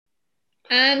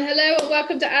And hello and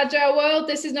welcome to Agile World.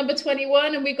 This is number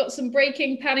 21 and we've got some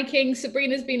breaking, panicking.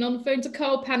 Sabrina's been on the phone to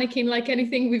Carl, panicking like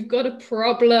anything. We've got a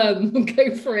problem.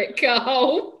 Go for it,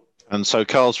 Carl. And so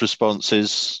Carl's response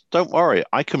is, don't worry,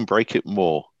 I can break it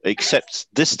more, except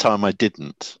this time I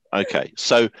didn't. Okay,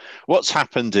 so what's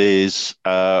happened is,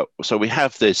 so we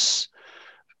have this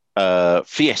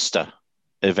Fiesta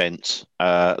event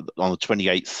on the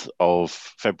 28th of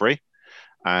February,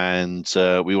 and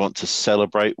we want to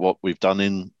celebrate what we've done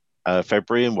in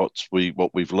February and what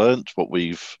we've learned, what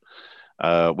we've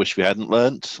wish we hadn't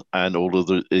learned, and all of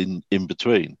the in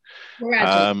between. We're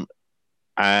Agile. Um,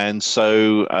 and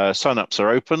so sign-ups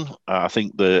are open. I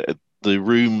think the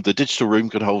digital room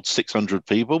can hold 600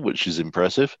 people, which is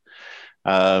impressive.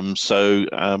 So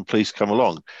please come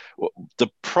along. The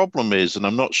problem is, and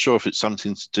I'm not sure if it's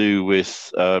something to do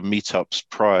with Meetup's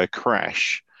prior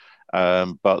crash,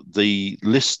 but the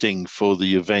listing for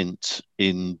the event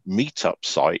in Meetup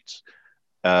site,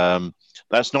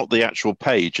 that's not the actual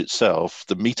page itself.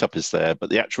 The Meetup is there, but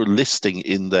the actual listing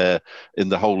in there, in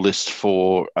the whole list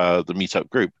for the Meetup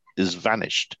group, is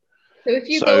vanished. So if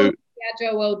you go on So the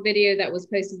Agile World video that was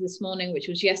posted this morning, which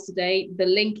was yesterday, the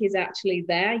link is actually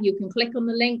there. You can click on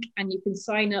the link and you can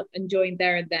sign up and join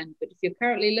there and then. But if you're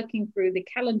currently looking through the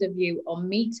calendar view on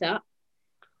Meetup,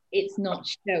 it's not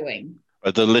showing.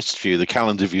 the list view, the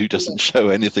calendar view doesn't show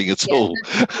anything at Yeah, all.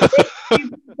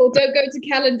 people don't go to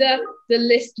calendar, the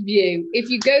list view.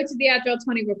 If you go to the Agile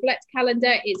 20 Reflect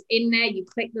calendar, it's in there. You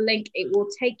click the link, it will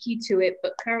take you to it.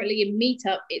 But currently in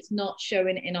Meetup, it's not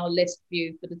showing in our list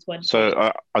view for the 20.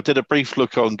 So I did a brief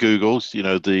look on Google's,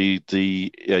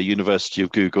 the University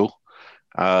of Google,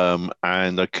 and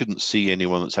I couldn't see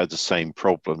anyone that's had the same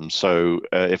problem. So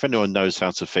if anyone knows how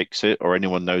to fix it, or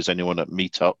anyone knows anyone at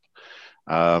Meetup,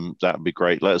 that would be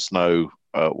great. Let us know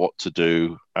what to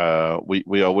do.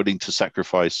 We are willing to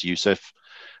sacrifice Yusuf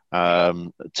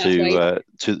That's right.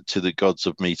 to the gods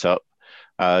of Meetup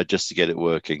just to get it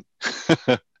working. Yusuf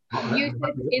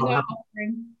is our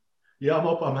offering. Yeah,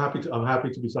 I'm happy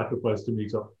to be sacrificed to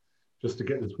meet up, just to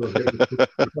get this.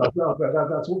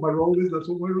 That's what my role is. That's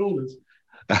what my role is.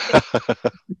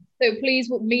 So please,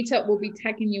 Meetup will be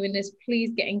tagging you in this. Please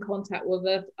get in contact with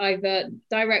us. Either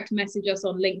direct message us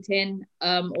on LinkedIn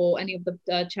or any of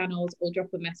the channels, or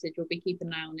drop a message. We'll be keeping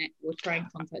an eye on it. We'll try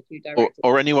and contact you directly.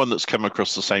 Or anyone that's come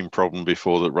across the same problem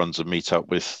before that runs a meetup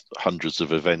with hundreds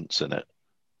of events in it,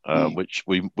 which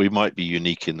we might be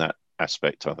unique in that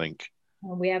aspect, I think.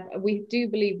 We do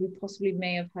believe we possibly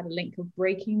may have had a link of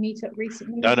breaking Meetup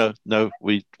recently. No,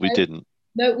 we didn't.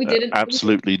 No, we didn't.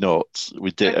 Absolutely not.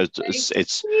 We did. Okay.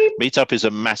 It's Meetup is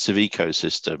a massive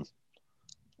ecosystem.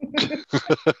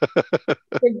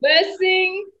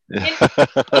 Reversing.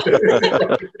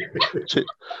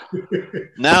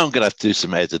 Now I'm going to have to do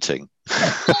some editing. This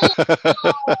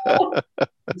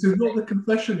is not the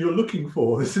confession you're looking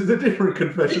for. This is a different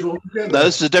confession altogether. No,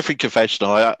 this is a different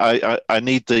confessional. I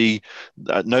need the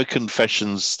no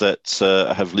confessions that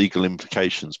have legal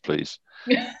implications, please.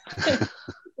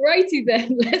 Righty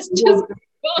then. Let's just.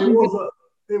 It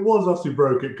was us who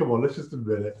broke it. Come on, let's just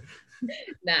admit it.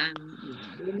 Nah,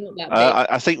 we're not that big.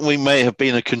 I think we may have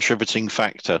been a contributing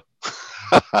factor.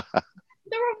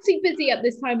 They're obviously busy at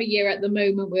this time of year at the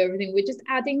moment with everything. We're just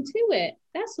adding to it.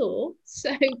 That's all.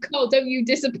 So, Carl, don't you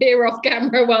disappear off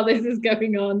camera while this is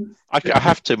going on. I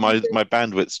have to. My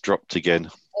bandwidth's dropped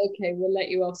again. Okay, we'll let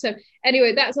you off. So,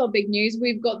 anyway, that's our big news.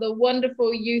 We've got the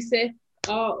wonderful Yusuf,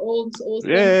 our awesome.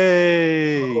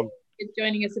 Yay!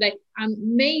 Joining us today. And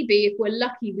maybe if we're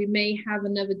lucky, we may have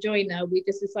another joiner. We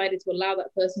just decided to allow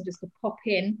that person just to pop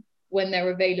in when they're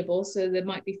available. So there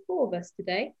might be 4 of us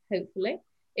today, hopefully.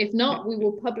 If not, we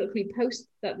will publicly post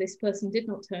that this person did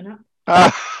not turn up.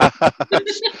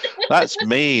 That's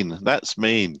mean. That's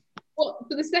mean. What,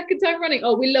 for the second time running?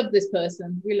 Oh, we love this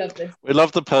person. We love this. We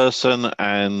love the person,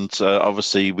 and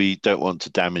obviously we don't want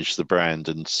to damage the brand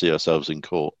and see ourselves in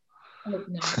court. Oh,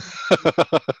 no.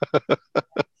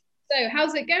 So,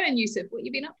 how's it going, Yusuf? What have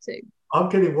you been up to? I'm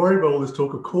getting worried about all this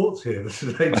talk of courts here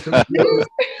today. I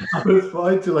was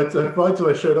fine till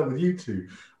I showed up with you two.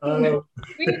 We need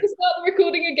to start the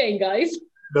recording again, guys.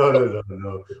 No.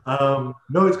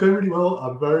 No, it's going really well.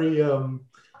 I'm very.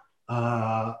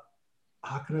 How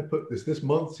can I put this? This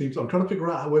month seems. I'm trying to figure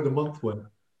out where the month went.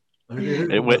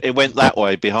 It went that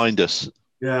way behind us.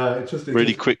 Yeah, it's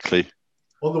really quickly.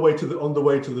 On the way to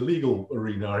the legal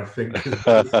arena, I think.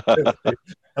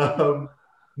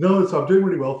 No, so I'm doing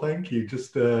really well, thank you.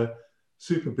 Just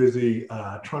super busy,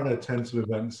 trying to attend some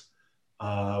events.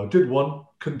 Did one,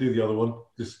 couldn't do the other one.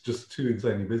 Just too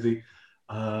insanely busy.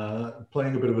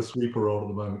 Playing a bit of a sweeper role at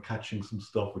the moment, catching some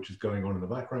stuff which is going on in the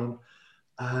background.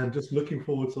 and just looking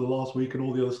forward to the last week and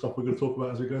all the other stuff we're going to talk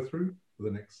about as we go through for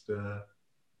the next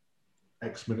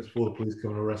X minutes before the police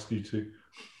come and arrest you two.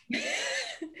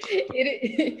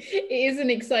 It is an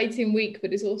exciting week,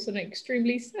 but it's also an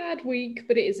extremely sad week,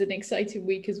 but it is an exciting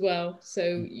week as well.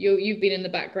 So you've been in the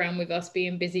background with us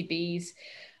being busy bees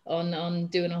on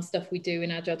doing our stuff we do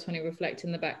in Agile 20 Reflect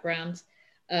in the background,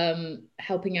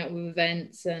 helping out with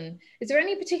events. And is there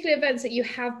any particular events that you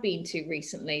have been to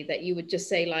recently that you would just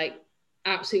say like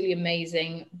absolutely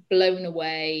amazing, blown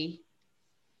away?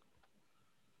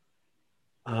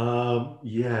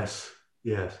 Yes.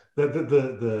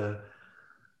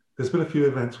 There's been a few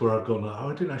events where I've gone, oh,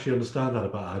 I didn't actually understand that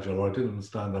about Agile, or I didn't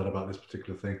understand that about this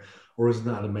particular thing, or isn't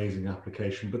that an amazing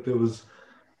application? But there was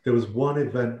one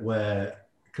event where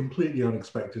completely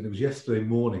unexpected. It was yesterday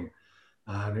morning,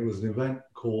 and it was an event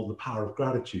called The Power of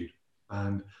Gratitude.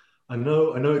 And I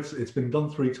know it's been done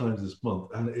 3 times this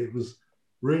month, and it was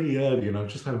really early, and I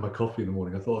was just having my coffee in the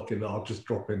morning. I thought, okay, I'll just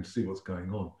drop in to see what's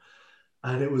going on.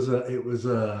 And it was a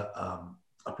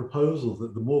proposal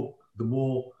that the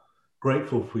more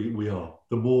grateful we are,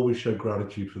 the more we show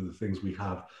gratitude for the things we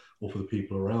have or for the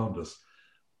people around us,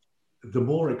 the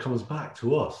more it comes back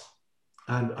to us.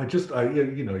 And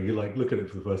you like look at it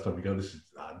for the first time, you go, this is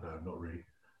no, not really.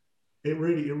 It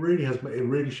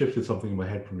really shifted something in my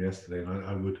head from yesterday,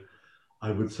 and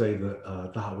I would say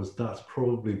that that's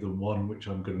probably the one which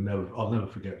I'll never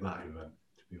forget that event,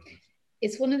 to be honest.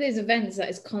 It's one of those events that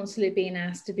is constantly being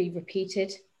asked to be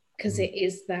repeated because it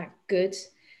is that good.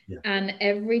 Yeah. And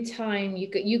every time you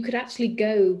could actually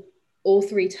go all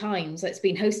 3 times that's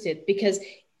been hosted, because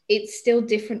it's still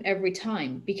different every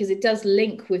time, because it does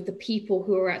link with the people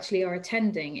who are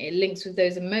attending. It links with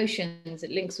those emotions. It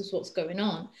links with what's going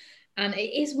on. And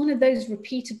it is one of those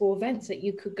repeatable events that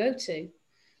you could go to.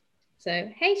 So,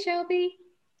 hey, Shelby.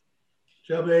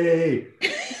 Shelby.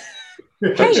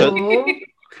 Hey,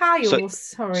 Kyle,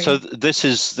 sorry. So this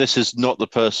is not the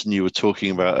person you were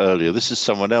talking about earlier. This is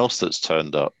someone else that's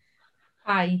turned up.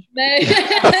 Hi. No. I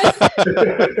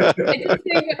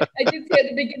did say at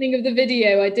the beginning of the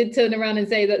video, I did turn around and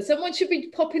say that someone should be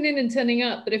popping in and turning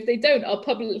up, but if they don't, I'll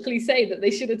publicly say that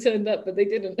they should have turned up, but they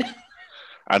didn't.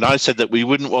 And I said that we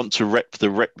wouldn't want to rep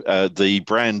the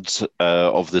brand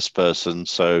of this person.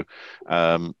 So,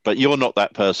 but you're not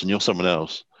that person. You're someone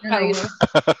else. No,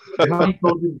 They haven't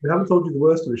told you the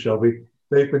worst of it, Shelby.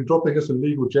 They've been dropping us in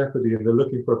legal jeopardy, and they're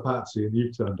looking for a patsy, and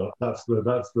you've turned up. That's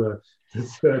the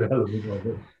third element of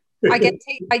it.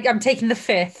 I'm taking the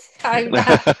 5th.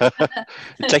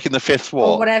 Taking the 5th what?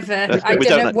 Or whatever. I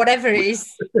don't know, whatever it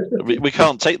is. We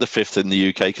can't take the 5th in the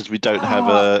UK because we don't have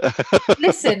a...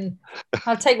 Listen,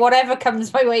 I'll take whatever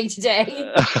comes my way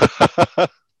today.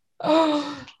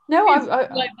 Oh, no,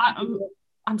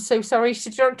 I'm so sorry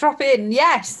to drop in.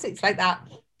 Yes, it's like that.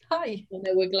 Hi. Well,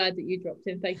 no, we're glad that you dropped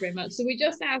in. Thank you very much. So we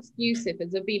just asked Yusuf,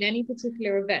 has there been any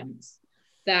particular events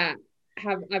that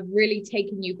have really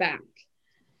taken you back?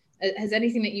 Has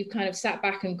anything that you've kind of sat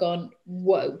back and gone,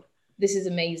 whoa, this is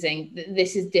amazing,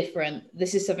 this is different,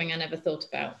 this is something I never thought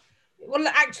about? Well,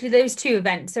 actually, those 2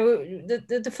 events. So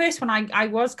the first one I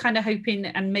was kind of hoping,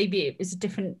 and maybe it was a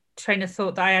different train of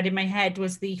thought that I had in my head,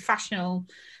 was the fashion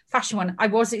one. I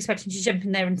was expecting to jump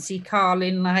in there and see Carl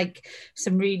in like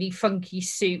some really funky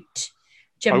suit.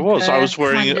 Jumper, I was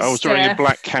wearing a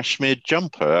black cashmere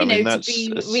jumper. I mean, that's to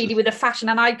be really with a fashion.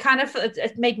 And I kind of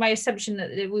made my assumption that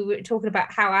we were talking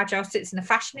about how Agile sits in the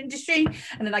fashion industry.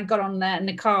 And then I got on there,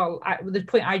 and Carl, the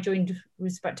point I joined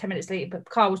was about 10 minutes later, but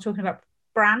Carl was talking about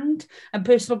brand and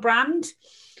personal brand,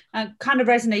 and kind of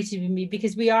resonated with me,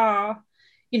 because we are,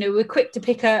 we're quick to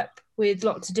pick up with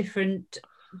lots of different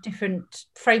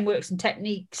frameworks and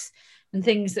techniques and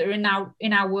things that are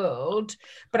in our world,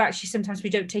 but actually sometimes we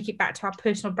don't take it back to our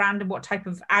personal brand and what type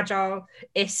of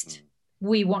Agileist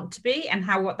we want to be, and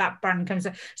what that brand comes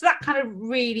to. So that kind of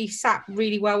really sat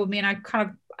really well with me, and I kind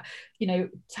of,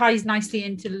 ties nicely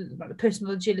into the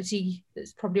personal agility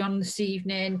that's probably on this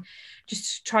evening.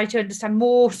 Just to try to understand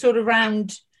more sort of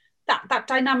around that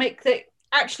dynamic, that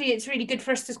actually it's really good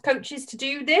for us as coaches to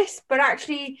do this, but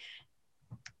actually,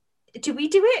 do we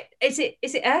do it? Is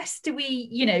it us? Do we,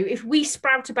 if we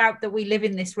sprout about that we live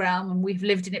in this realm and we've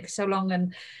lived in it for so long,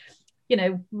 and,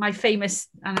 my famous,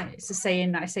 and it's a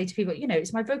saying that I say to people,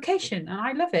 it's my vocation and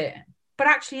I love it, but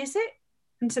actually, is it?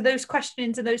 And so those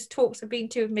questions and those talks I've been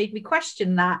to have made me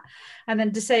question that. And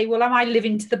then to say, well, am I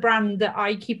living to the brand that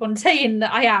I keep on saying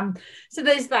that I am? So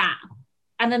there's that.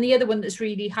 And then the other one that's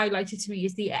really highlighted to me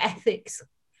is the ethics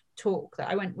talk that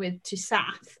I went with to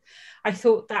SAF. I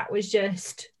thought that was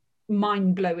just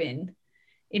mind-blowing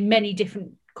in many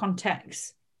different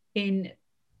contexts, in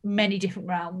many different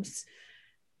realms.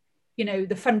 you know,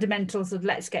 the fundamentals of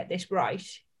let's get this right,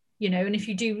 you know. And if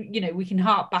you do, you know, we can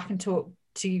hark back and talk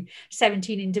to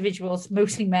 17 individuals,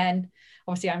 mostly men.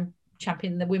 Obviously, I'm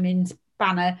championing the women's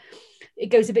banner. It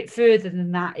goes a bit further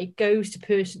than that. It goes to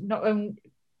person, not only,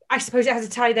 I suppose it has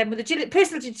to tie them with the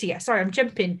personal agility. Yeah, sorry, I'm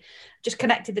jumping, just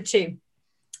connected the two.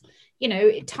 You know,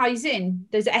 it ties in.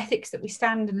 There's ethics that we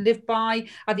stand and live by.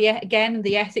 Are the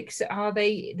ethics, are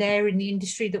they there in the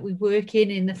industry that we work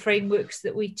in the frameworks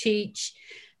that we teach,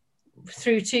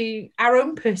 through to our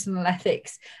own personal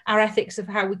ethics, our ethics of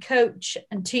how we coach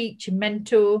and teach and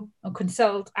mentor or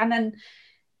consult, and then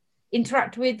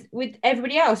interact with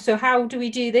everybody else. So how do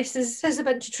we do this as a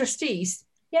bunch of trustees?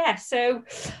 Yeah, so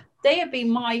they have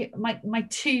been my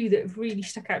two that have really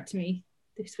stuck out to me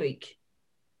this week.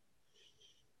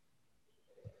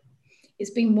 It's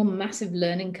been one massive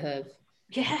learning curve.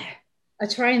 Yeah. I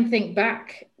try and think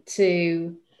back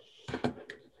to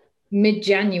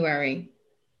mid-January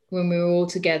when we were all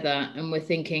together and we're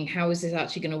thinking, how is this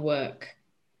actually going to work?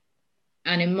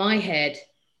 And in my head,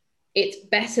 it's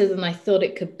better than I thought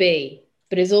it could be,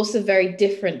 but it's also very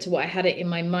different to what I had it in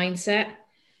my mindset.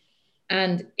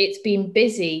 And it's been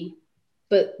busy,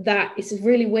 but it's a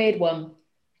really weird one.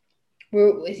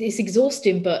 It's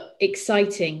exhausting, but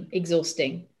exciting,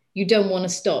 exhausting. You don't want to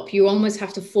stop. You almost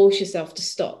have to force yourself to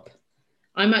stop.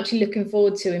 I'm actually looking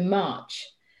forward to in March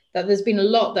that there's been a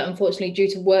lot that unfortunately due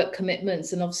to work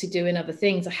commitments and obviously doing other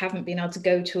things, I haven't been able to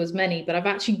go to as many, but I've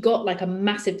actually got like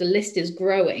the list is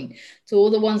growing to all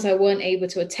the ones I weren't able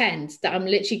to attend that I'm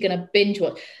literally going to binge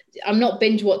watch. I'm not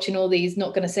binge watching all these,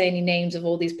 not going to say any names of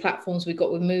all these platforms we've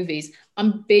got with movies.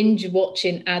 I'm binge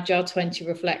watching Agile 20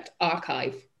 Reflect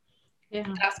Archive. Yeah,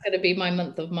 that's going to be my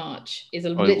month of March.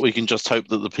 We can just hope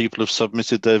that the people have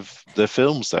submitted their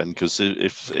films then, because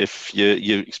if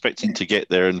you're expecting to get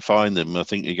there and find them, I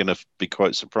think you're going to be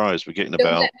quite surprised. We're getting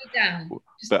about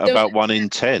 1 in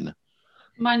 10.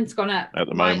 Mine's gone up at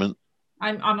the moment.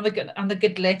 I'm on the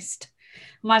good list.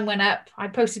 Mine went up. I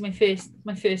posted my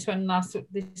first one last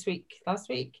week.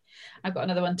 I've got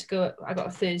another one to go. I got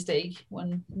a Thursday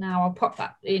one now. I'll pop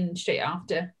that in straight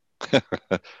after.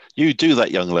 You do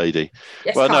that, young lady.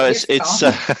 Yes, well, no, it's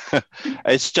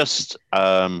it's just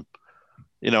I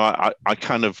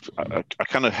kind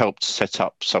of helped set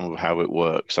up some of how it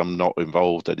works. I'm not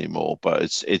involved anymore, but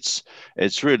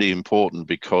it's really important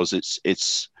because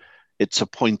it's a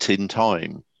point in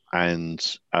time,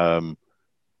 and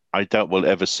I doubt we'll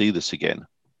ever see this again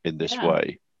in this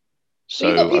way. So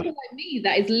you've got people like me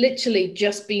that is literally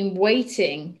just been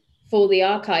waiting for the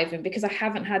archiving, because I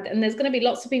haven't had, and there's going to be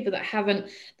lots of people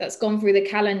that's gone through the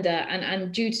calendar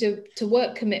and due to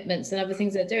work commitments and other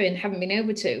things they're doing, haven't been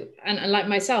able to. And like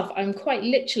myself, I'm quite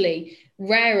literally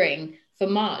raring for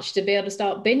March to be able to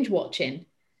start binge watching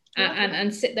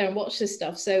and sit there and watch this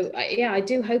stuff. So I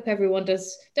do hope everyone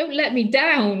does. Don't let me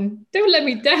down.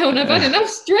 I've had enough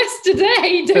stress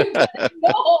today. Don't put any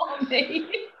more on me.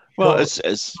 Well, it's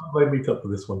meet up for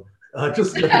this one.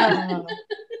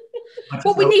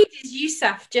 What we need is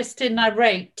Yusuf just to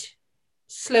narrate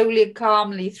slowly and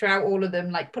calmly throughout all of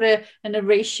them, like put a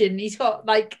narration. He's got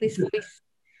like this voice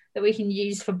that we can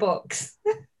use for books.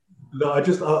 No,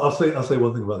 I'll say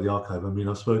one thing about the archive. I mean,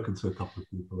 I've spoken to a couple of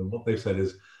people, and what they've said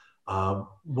is,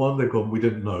 one, they've gone, we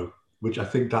didn't know, which I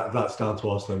think that's down to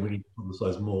us. Then we need to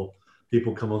publicize more.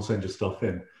 People come on, send your stuff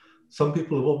in. Some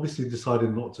people have obviously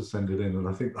decided not to send it in,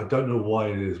 and I don't know why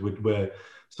it is.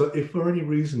 So if for any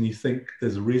reason you think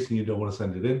there's a reason you don't want to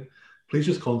send it in, please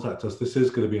just contact us. This is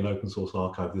going to be an open source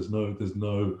archive. There's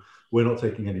no, we're not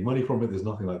taking any money from it. There's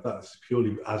nothing like that. It's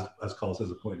purely, as Carl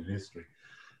says, a point in history.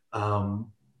 The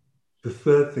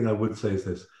third thing I would say is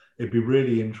this: it'd be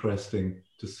really interesting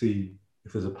to see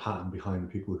if there's a pattern behind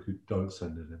the people who don't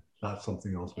send it in. That's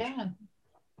something else. Yeah.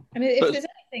 I mean, if there's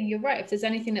anything, you're right. If there's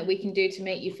anything that we can do to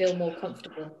make you feel more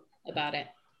comfortable about it.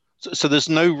 So there's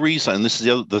no reason, and this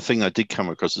is the thing I did come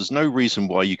across, there's no reason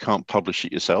why you can't publish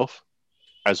it yourself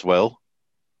as well.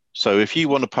 So if you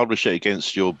want to publish it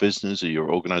against your business or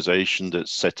your organization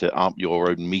that's set it up,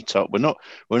 your own meetup,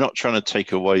 we're not trying to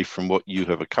take away from what you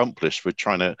have accomplished. We're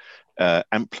trying to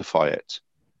amplify it.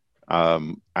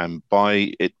 And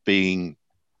by it being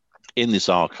in this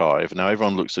archive, now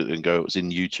everyone looks at it and go, it was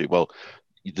in YouTube. Well,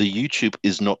 the YouTube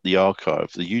is not the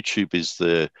archive. The YouTube is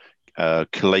the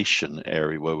collation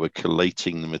area where we're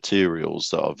collating the materials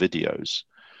that are videos,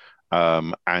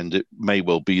 and it may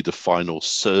well be the final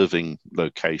serving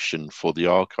location for the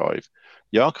archive.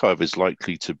 The archive is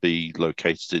likely to be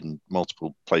located in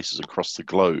multiple places across the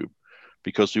globe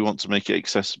because we want to make it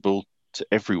accessible to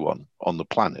everyone on the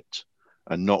planet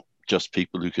and not just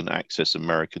people who can access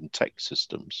American tech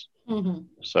systems. Mm-hmm.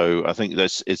 So I think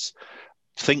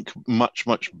think much,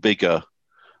 much bigger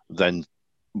than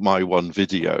my one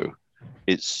video.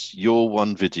 It's your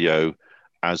one video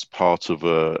as part of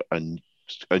a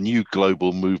new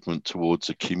global movement towards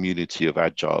a community of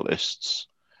Agilists.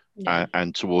 Yeah.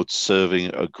 And towards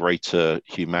serving a greater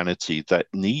humanity that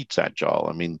needs Agile.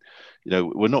 I mean,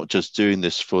 we're not just doing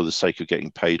this for the sake of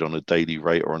getting paid on a daily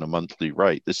rate or on a monthly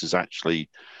rate. This is actually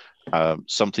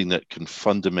something that can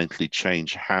fundamentally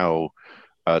change how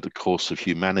the course of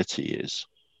humanity is.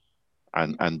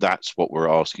 And that's what we're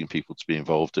asking people to be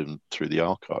involved in through the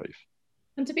archive.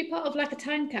 And to be part of like a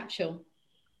time capsule,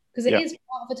 because it is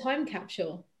part of a time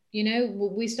capsule.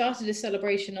 We started a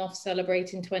celebration off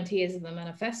celebrating 20 years of the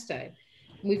manifesto.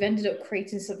 We've ended up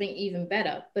creating something even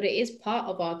better, but it is part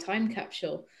of our time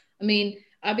capsule. I mean,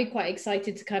 I'd be quite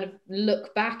excited to kind of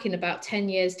look back in about 10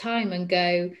 years' time and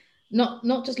go,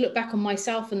 not just look back on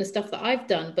myself and the stuff that I've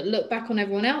done, but look back on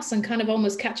everyone else and kind of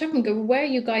almost catch up and go, well, where are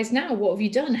you guys now? What have you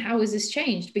done? How has this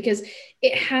changed? Because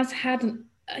it has had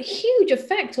a huge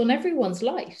effect on everyone's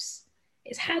lives.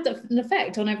 It's had an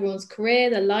effect on everyone's career,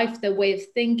 their life, their way of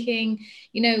thinking.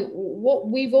 What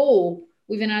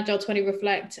within Agile 20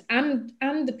 Reflect and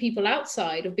the people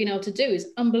outside have been able to do is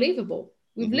unbelievable.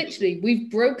 We've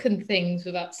broken things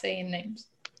without saying names.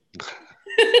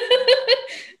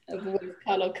 Otherwise,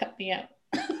 Carlo cut me out.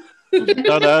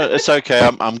 No, it's okay.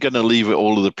 I'm going to leave it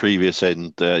all of the previous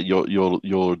end.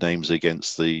 Your names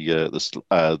against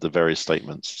the various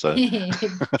statements. So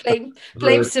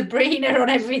blame Sabrina on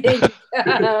everything.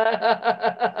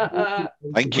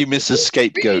 Thank you, Mrs.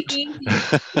 Scapegoat. Really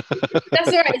that's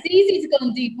all right. It's easy to go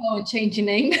on Depot and change your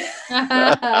name.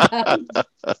 My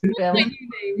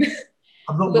new name.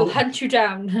 We'll hunt you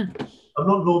down. I'm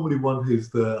not normally one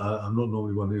who's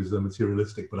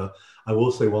materialistic, but I will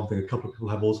say one thing. A couple of people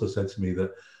have also said to me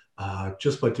that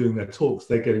just by doing their talks,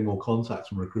 they're getting more contacts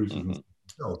from recruiters.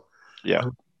 Yeah.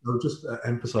 I'll just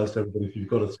emphasize to everybody, if you've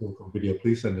got a talk on video,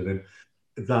 please send it in.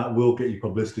 That will get you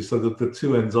publicity. So the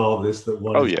two ends are this, that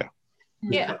one. Oh, yeah.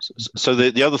 Yeah. So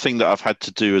the other thing that I've had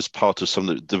to do as part of some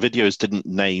of the videos didn't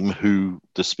name who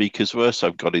the speakers were. So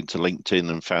I've got into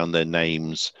LinkedIn and found their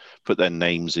names, put their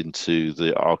names into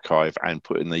the archive and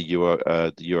put in the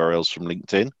URLs from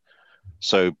LinkedIn.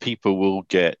 So people will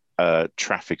get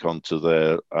traffic onto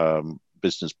their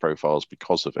business profiles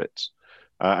because of it.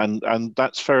 And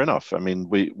that's fair enough. I mean,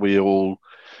 we all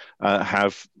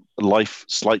have life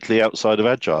slightly outside of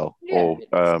Agile,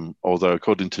 although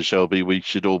according to Shelby, we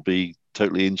should all be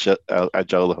totally in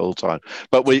Agile the whole time.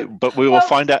 But we will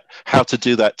find out how to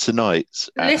do that tonight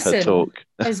at her talk.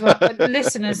 as well.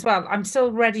 I'm still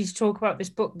ready to talk about this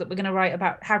book that we're going to write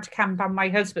about how to Kanban my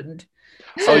husband.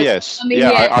 Oh yes,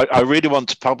 I really want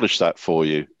to publish that for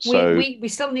you. So we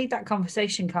still need that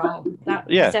conversation, Carl. Well,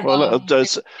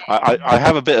 I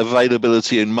have a bit of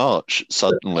availability in March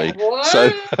suddenly.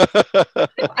 So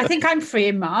I think I'm free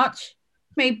in March,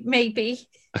 maybe.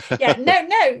 Yeah,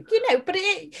 no, but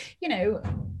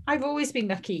I've always been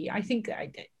lucky. I think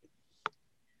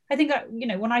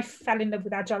when I fell in love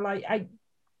with Agile, I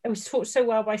was taught so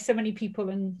well by so many people,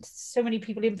 and so many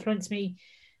people influenced me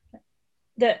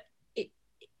that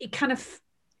it kind of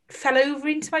fell over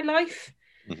into my life.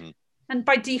 Mm-hmm. And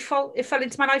by default, it fell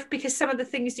into my life because some of the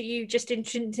things that you just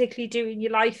intrinsically do in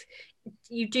your life,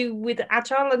 you do with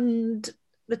Agile and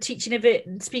the teaching of it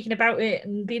and speaking about it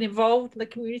and being involved in the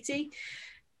community.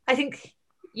 I think,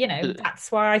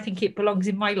 that's why I think it belongs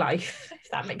in my life,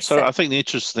 if that makes sense. So I think the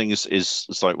interesting thing is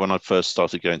like when I first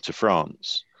started going to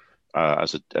France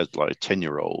as like a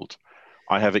 10-year-old,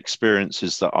 I have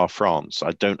experiences that are France. I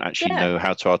don't actually know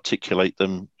how to articulate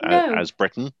them as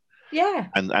Breton. Yeah.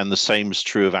 And the same is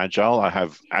true of Agile. I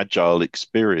have Agile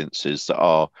experiences that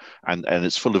are, and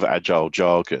it's full of Agile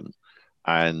jargon.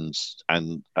 And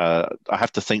I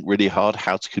have to think really hard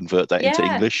how to convert that into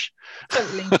English.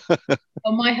 Totally.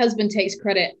 Well, my husband takes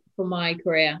credit for my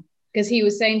career because he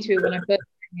was saying to me when I first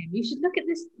met him, you should look at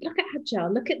this, look at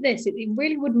Agile, look at this. It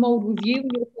really would mold with you and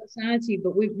your personality,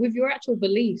 but with your actual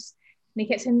beliefs. And he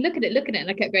kept saying, look at it. And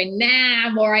I kept going, nah,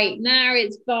 I'm all right. Nah,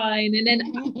 it's fine. And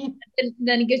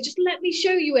then he goes, just let me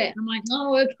show you it. And I'm like,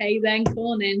 oh, okay, then come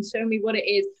on in, show me what it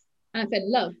is. And I said,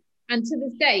 love. And to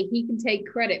this day, he can take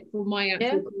credit for my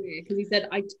actual career because he said,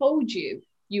 I told you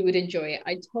would enjoy it.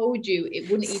 I told you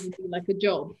it wouldn't even be like a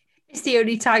job. It's the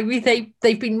only time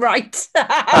they've been right.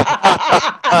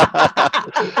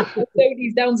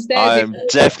 He's downstairs. I'm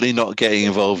definitely not getting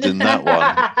involved in that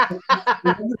one.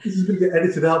 This is going to get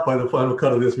edited out by the final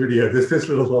cut of this video. This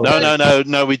little one.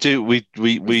 No. We do. We.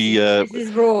 This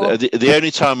is raw. The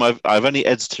only time I've only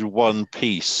edited one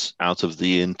piece out of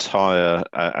the entire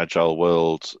Agile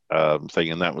World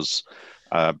thing, and that was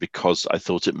because I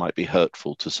thought it might be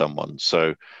hurtful to someone.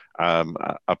 So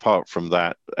apart from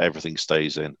that, everything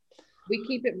stays in. We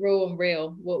keep it raw and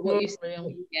real. What you see,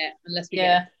 what you get, unless we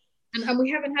get it. And we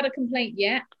haven't had a complaint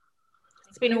yet.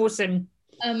 It's been awesome.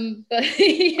 But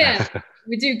yeah,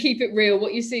 we do keep it real.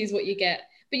 What you see is what you get.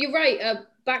 But you're right.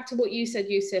 Back to what you said,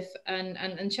 Yusuf,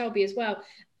 and Shelby as well.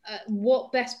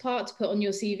 What best part to put on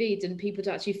your CV than people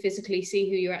to actually physically see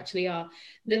who you actually are?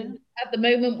 At the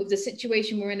moment, with the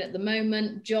situation we're in at the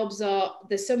moment,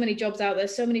 there's so many jobs out there,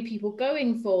 so many people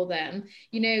going for them,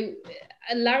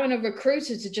 allowing a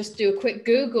recruiter to just do a quick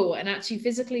Google and actually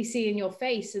physically seeing your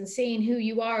face and seeing who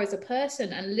you are as a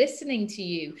person and listening to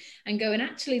you and going,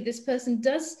 actually, this person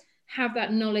does have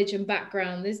that knowledge and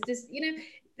background. There's this,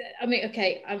 I mean,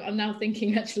 okay, I'm now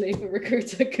thinking, actually, if a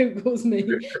recruiter Googles me,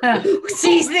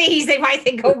 sees these, they might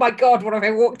think, oh my God, what have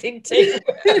I walked into?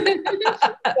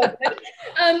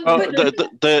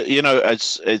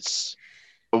 It's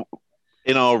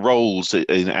in our roles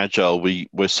in Agile,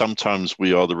 we're sometimes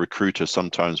we are the recruiter,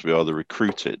 sometimes we are the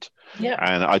recruited. Yeah.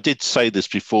 And I did say this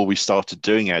before we started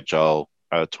doing Agile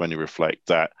 20 Reflect,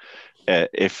 that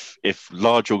if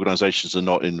large organizations are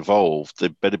not involved, they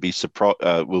better be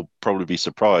will probably be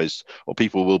surprised, or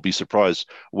people will be surprised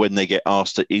when they get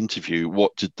asked to interview,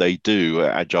 what did they do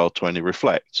at Agile 20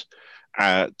 Reflect?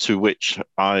 To which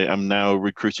I am now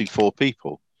recruiting 4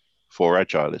 people, 4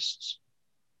 Agilists.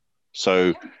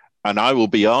 So, and I will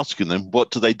be asking them,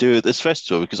 what do they do at this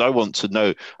festival? Because I want to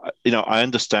know, I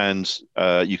understand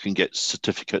you can get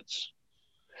certificates,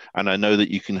 and I know that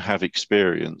you can have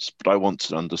experience, but I want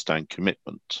to understand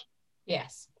commitment.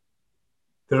 Yes.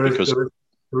 There is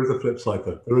a flip side,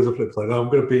 though. There is a flip side. I'm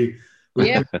going to be...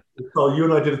 you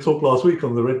and I did a talk last week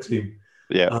on the Red Team.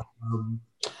 Yeah.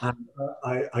 And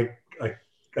I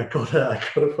got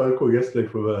a phone call yesterday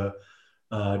from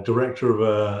a director of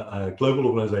a global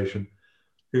organization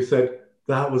who said,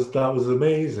 that was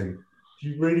amazing. Do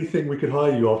you really think we could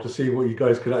hire you after seeing what you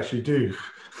guys could actually do?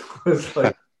 It's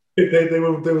like... They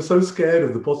were so scared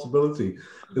of the possibility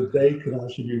that they could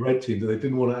actually be Red Team that they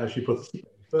didn't want to actually put the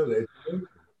further.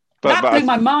 That blew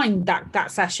my mind,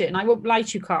 that session. I won't lie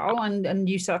to you, Carl, and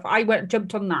Yusuf. I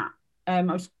jumped on that. I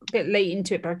was a bit late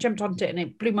into it, but I jumped onto it and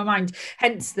it blew my mind.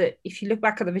 Hence, that if you look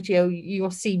back at the video,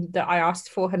 you'll see that I asked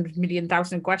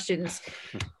 400,000,000 questions,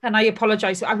 and I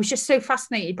apologise. I was just so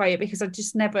fascinated by it because I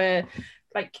just never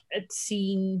had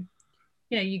seen.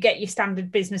 You get your standard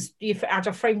business, your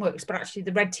Agile frameworks, but actually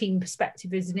the Red Team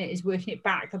perspective, isn't it, is working it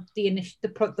back,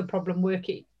 the problem, work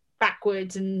it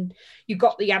backwards, and you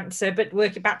got the answer, but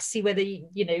work it back to see whether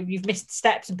you've missed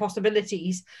steps and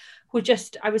possibilities.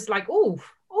 I was like, oh.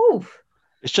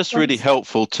 It's just really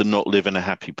helpful to not live in a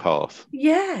happy path.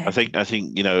 Yeah. I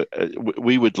think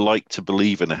we would like to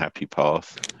believe in a happy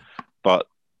path, but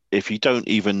if you don't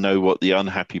even know what the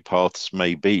unhappy paths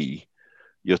may be,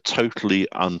 you're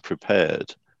totally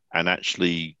unprepared, and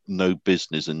actually no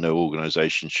business and no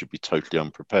organization should be totally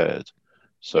unprepared.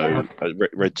 So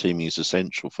red teaming is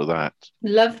essential for that.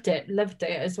 Loved it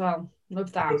as well.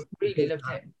 Loved that. Really loved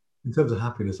it. In terms of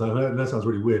happiness, I know that sounds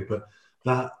really weird, but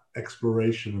that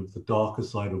exploration of the darker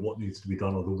side of what needs to be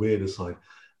done, or the weirder side,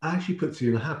 actually puts you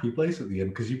in a happy place at the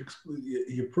end, because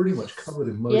you're pretty much covered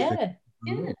in most things.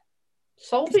 Yeah.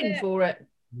 Solving for it.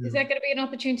 Is there going to be an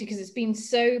opportunity, because it's been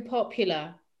so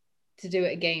popular, to do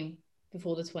it again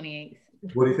before the 28th?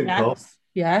 What do you think, Carl?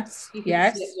 Yes.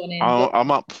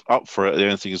 I'm up for it. The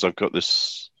only thing is I've got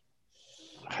this,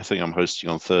 I think I'm hosting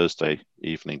on Thursday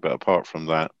evening, but apart from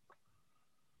that.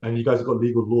 And you guys have got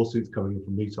legal lawsuits coming in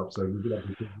from Meetup, so we'll be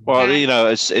able to... Well,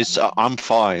 it's I'm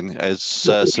fine, as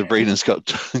Sabrina's got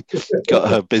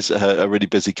her really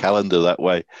busy calendar that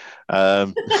way.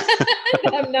 I'm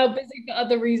now busy for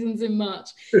other reasons in March.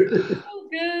 Oh,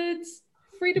 good.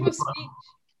 Freedom of speech.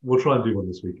 We'll try and do one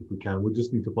this week if we can. We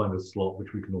just need to find a slot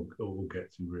which we can all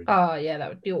get to, really. Oh, yeah, that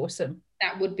would be awesome.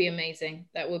 That would be amazing.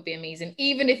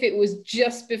 Even if it was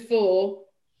just before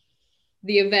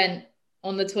the event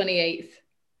on the 28th.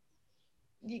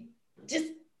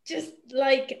 Just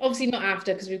like, obviously not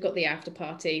after, because we've got the after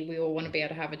party. We all want to be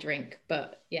able to have a drink.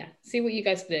 But yeah, see what you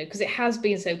guys do, because it has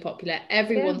been so popular.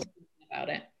 Everyone's talking about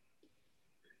it.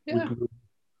 Yeah.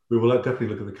 We will definitely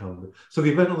look at the calendar. So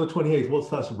the event on the 28th, what's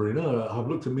that, Sabrina? I've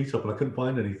looked at Meetup and I couldn't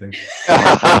find anything.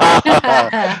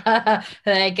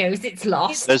 There it goes. It's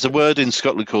lost. There's a word in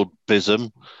Scotland called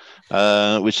BISM,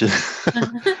 which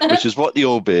is what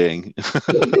you're being.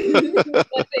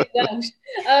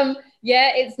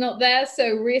 Yeah, it's not there.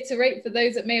 So reiterate for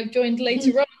those that may have joined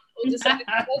later on, or decided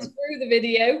to go through the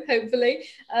video, hopefully.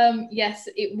 Yes,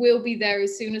 it will be there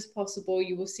as soon as possible.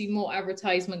 You will see more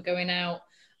advertisement going out.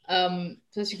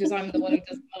 especially because I'm the one who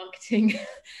does the marketing.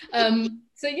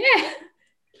 So yeah,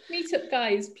 meetup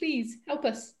guys, please help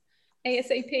us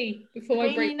ASAP before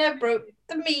I break. Sabrina broke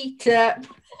the meetup.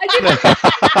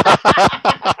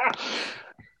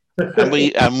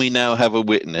 And we now have a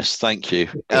witness. Thank you.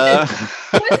 I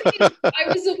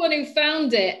was the one who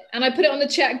found it, and I put it on the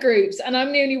chat groups, and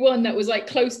I'm the only one that was like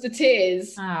close to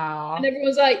tears. Aww. And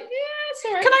everyone's like, "Yeah,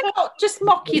 sorry." Can I not just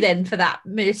mock you then for that,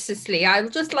 mercilessly? I'll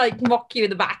just like mock you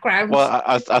in the background. Well,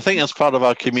 I think as part of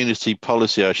our community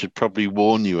policy, I should probably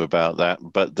warn you about that,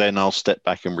 but then I'll step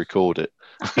back and record it.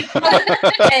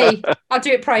 Hey, I'll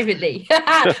do it privately.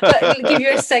 But give you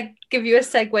a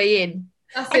segue in.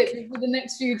 That's it. For the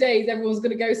next few days, everyone's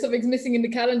going to go, something's missing in the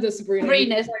calendar, Sabrina.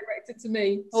 Sabrina's. Direct it to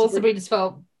me. All Sabrina's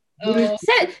fault. Oh.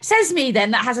 Says me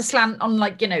then, that has a slant on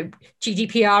like,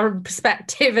 GDPR and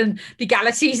perspective and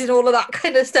legalities and all of that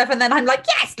kind of stuff. And then I'm like,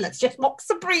 yes, let's just mock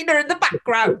Sabrina in the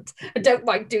background. I don't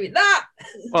like doing that.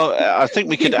 Well, I think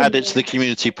we could add it to the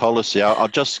community policy. I'll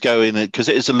just go in because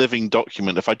it is a living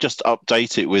document. If I just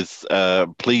update it with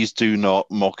please do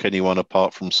not mock anyone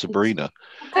apart from Sabrina,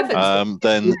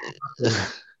 then...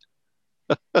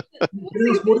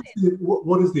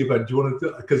 What is the event? Do you want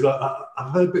to? Because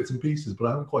I've heard bits and pieces, but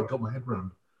I haven't quite got my head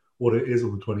around what it is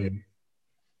on the 28th.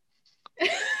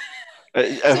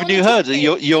 Haven't you heard?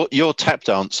 You're tap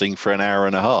dancing for an hour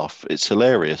and a half. It's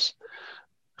hilarious.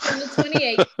 On the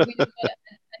 28th, we've got a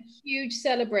huge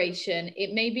celebration.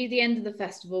 It may be the end of the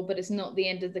festival, but it's not the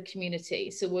end of the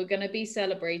community. So we're going to be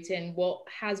celebrating what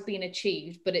has been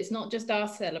achieved, but it's not just our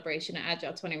celebration at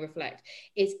Agile 20 Reflect.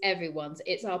 It's everyone's.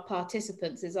 It's our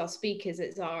participants, it's our speakers,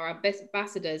 it's our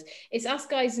ambassadors. It's us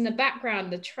guys in the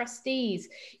background, the trustees,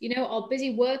 our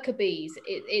busy worker bees.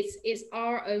 It's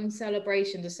our own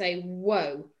celebration to say,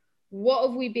 whoa, what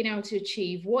have we been able to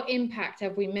achieve? What impact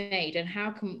have we made? And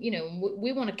how can,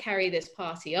 we want to carry this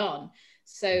party on.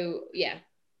 So yeah,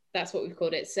 that's what we've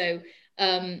called it. So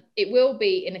it will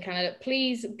be in the calendar.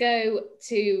 Please go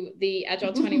to the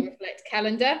Agile 20 Reflect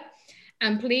calendar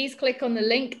and please click on the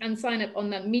link and sign up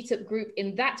on that meetup group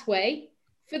in that way.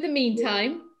 For the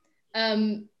meantime,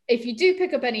 if you do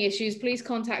pick up any issues, please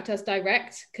contact us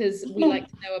direct because we like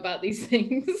to know about these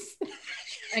things.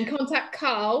 And contact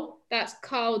Carl, that's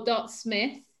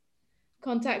carl.smith.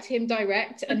 Contact him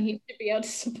direct and he should be able to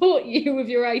support you with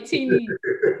your IT needs.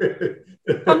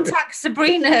 Contact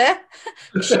Sabrina.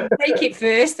 You should break it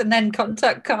first and then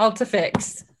contact Carl to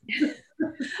fix.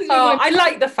 I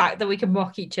like the fact that we can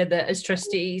mock each other as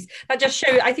trustees.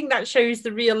 I think that shows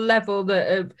the real level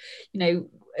that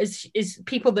is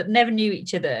people that never knew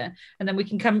each other, and then we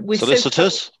can come with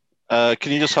solicitors.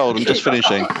 Can you just hold? I'm just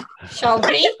finishing. Shall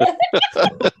we?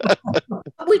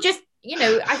 We just,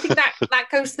 I think that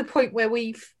goes to the point where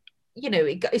we've,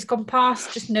 it's gone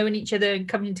past just knowing each other and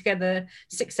coming together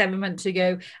 6-7 months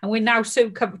ago, and we're now so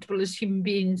comfortable as human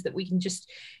beings that we can just,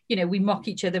 we mock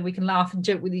each other, we can laugh and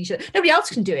joke with each other. Nobody else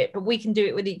can do it, but we can do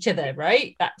it with each other,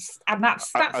 right?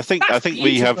 I think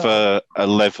we have a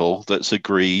level that's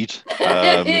agreed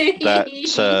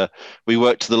that we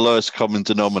work to the lowest common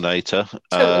denominator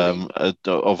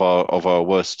of our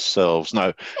worst selves.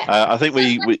 No, I think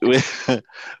we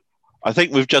I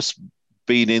think we've just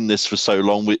been in this for so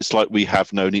long. It's like we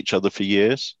have known each other for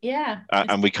years. Yeah,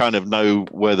 and we kind of know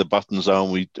where the buttons are,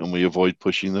 and we avoid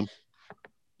pushing them.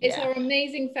 It's our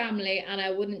amazing family, and I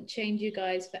wouldn't change you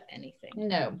guys for anything.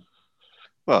 No.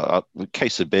 Well, a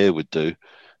case of beer would do.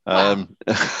 Wow.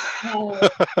 Right, on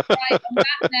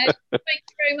that note, thank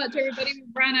you very much, everybody.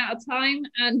 We've ran out of time,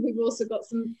 and we've also got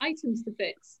some items to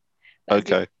fix.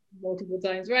 Okay. Multiple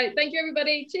times. Right. Thank you,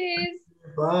 everybody. Cheers.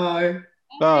 Bye.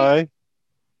 Bye.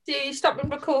 Stop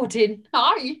recording.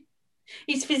 Hi.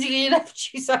 He's physically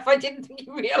left you, so I didn't think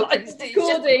you realised it.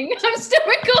 Recording. I'm still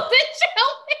recording,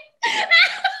 Shelby.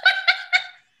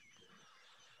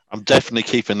 I'm definitely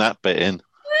keeping that bit in.